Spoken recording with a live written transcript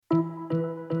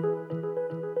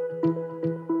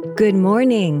Good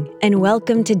morning, and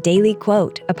welcome to Daily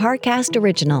Quote, a Parcast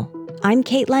original. I'm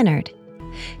Kate Leonard.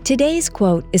 Today's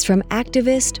quote is from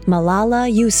activist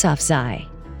Malala Yousafzai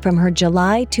from her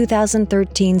July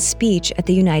 2013 speech at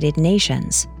the United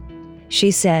Nations. She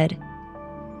said,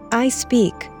 "I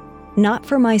speak, not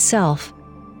for myself,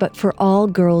 but for all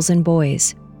girls and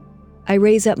boys. I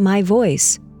raise up my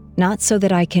voice, not so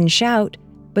that I can shout,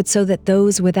 but so that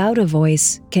those without a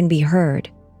voice can be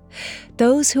heard.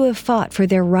 Those who have fought for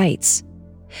their rights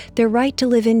to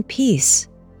live in peace,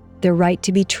 their right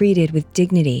to be treated with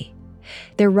dignity,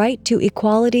 their right to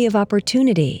equality of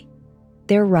opportunity,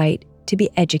 their right to be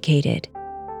educated."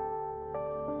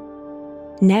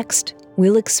 Next,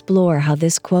 we'll explore how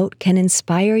this quote can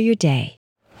inspire your day.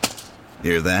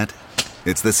 Hear that?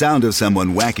 It's the sound of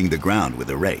someone whacking the ground with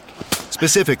a rake.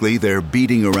 Specifically, they're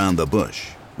beating around the bush,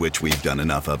 which we've done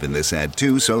enough of in this ad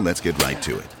too, so let's get right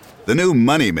to it. The new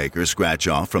Moneymaker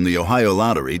scratch-off from the Ohio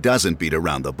Lottery doesn't beat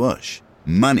around the bush.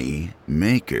 Money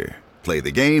Maker. Play the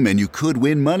game and you could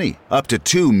win money, up to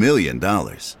 $2 million.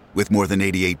 With more than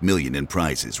 $88 million in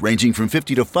prizes, ranging from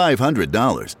 $50 to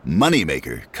 $500,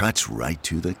 Moneymaker cuts right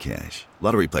to the cash.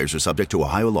 Lottery players are subject to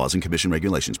Ohio laws and commission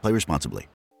regulations. Play responsibly.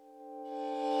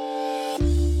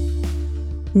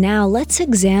 Now let's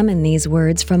examine these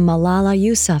words from Malala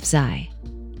Yousafzai.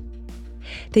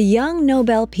 The young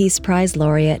Nobel Peace Prize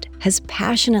laureate has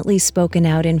passionately spoken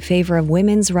out in favor of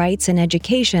women's rights and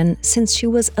education since she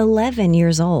was 11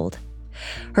 years old.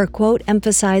 Her quote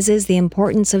emphasizes the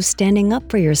importance of standing up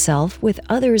for yourself with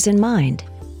others in mind.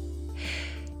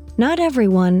 Not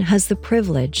everyone has the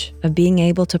privilege of being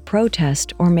able to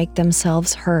protest or make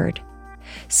themselves heard.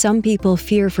 Some people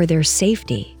fear for their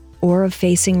safety or of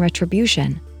facing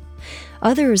retribution.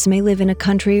 Others may live in a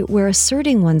country where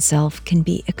asserting oneself can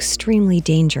be extremely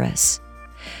dangerous.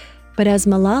 But as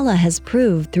Malala has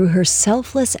proved through her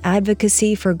selfless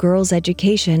advocacy for girls'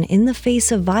 education in the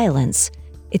face of violence,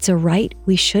 it's a right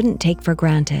we shouldn't take for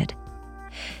granted.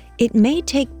 It may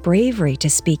take bravery to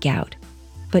speak out,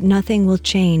 but nothing will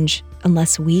change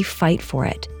unless we fight for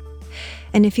it.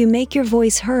 And if you make your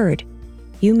voice heard,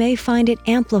 you may find it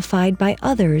amplified by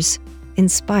others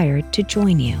inspired to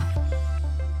join you.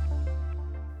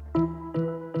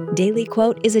 Daily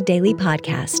Quote is a daily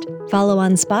podcast. Follow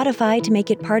on Spotify to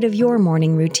make it part of your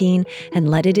morning routine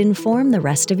and let it inform the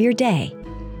rest of your day.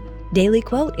 Daily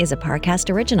Quote is a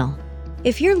Parcast original.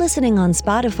 If you're listening on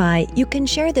Spotify, you can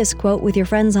share this quote with your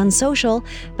friends on social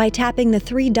by tapping the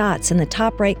 3 dots in the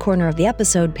top right corner of the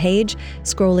episode page,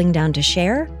 scrolling down to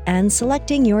share, and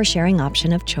selecting your sharing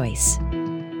option of choice.